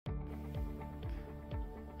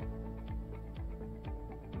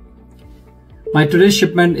My today's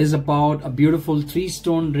shipment is about a beautiful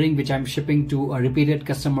 3-stone ring which I'm shipping to a repeated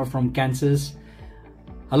customer from Kansas.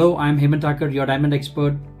 Hello, I'm Hemant Thakur, your diamond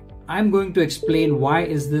expert. I'm going to explain why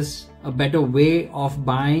is this a better way of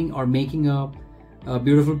buying or making a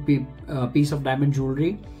beautiful piece of diamond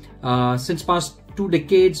jewelry. Since past 2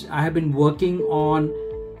 decades, I have been working on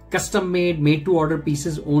custom-made, made-to-order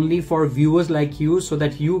pieces only for viewers like you, so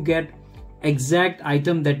that you get exact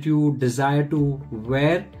item that you desire to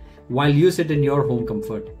wear while you sit in your home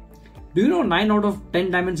comfort. Do you know 9 out of 10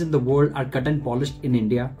 diamonds in the world are cut and polished in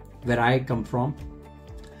India, where I come from?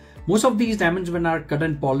 Most of these diamonds, when are cut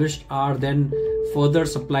and polished, are then further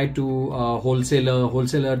supplied to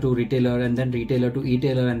wholesaler to retailer, and then retailer to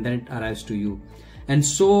e-tailer, and then it arrives to you. And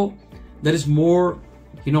so there is more,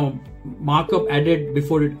 markup added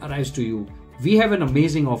before it arrives to you. We have an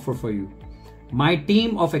amazing offer for you. My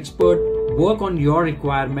team of experts work on your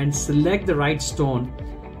requirements, select the right stone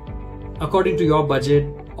according to your budget,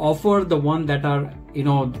 offer the one that are,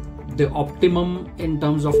 the optimum in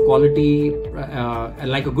terms of quality,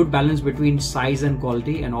 like a good balance between size and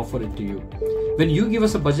quality, and offer it to you. When you give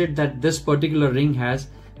us a budget that this particular ring has,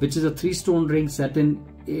 which is a 3-stone ring set in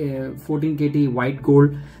 14 KT white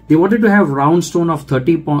gold, they wanted to have round stone of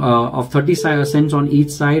 30 cents on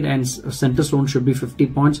each side, and center stone should be 50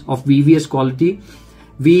 points of VVS quality.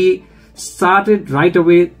 We started right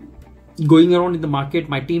away going around in the market.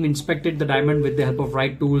 My team inspected the diamond with the help of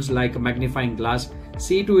right tools like a magnifying glass,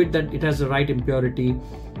 see to it that it has the right impurity,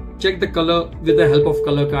 check the color with the help of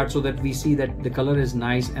color card so that we see that the color is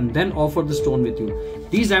nice, and then offer the stone with you.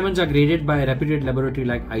 These diamonds are graded by a reputed laboratory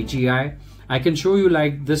like IGI. I can show you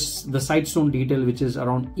like this, the side stone detail, which is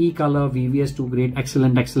around E color, VVS 2 grade,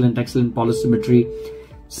 excellent polish symmetry,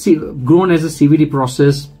 grown as a CVD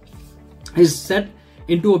process, is set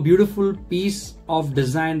into a beautiful piece of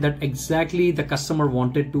design that exactly the customer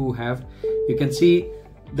wanted to have. You can see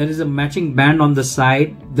there is a matching band on the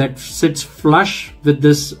side that sits flush with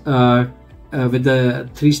this with the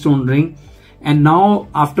 3-stone ring, and now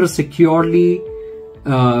after securely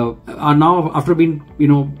after being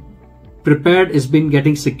prepared, is been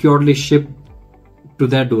getting securely shipped to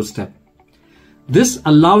their doorstep. This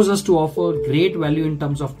allows us to offer great value in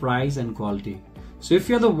terms of price and quality. So if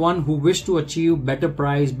you're the one who wish to achieve better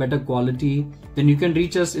price, better quality, then you can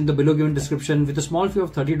reach us in the below given description. With a small fee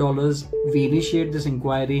of $30, we initiate this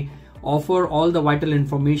inquiry, offer all the vital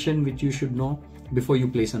information which you should know before you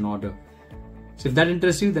place an order. So if that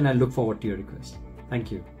interests you, then I look forward to your request.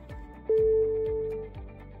 Thank you.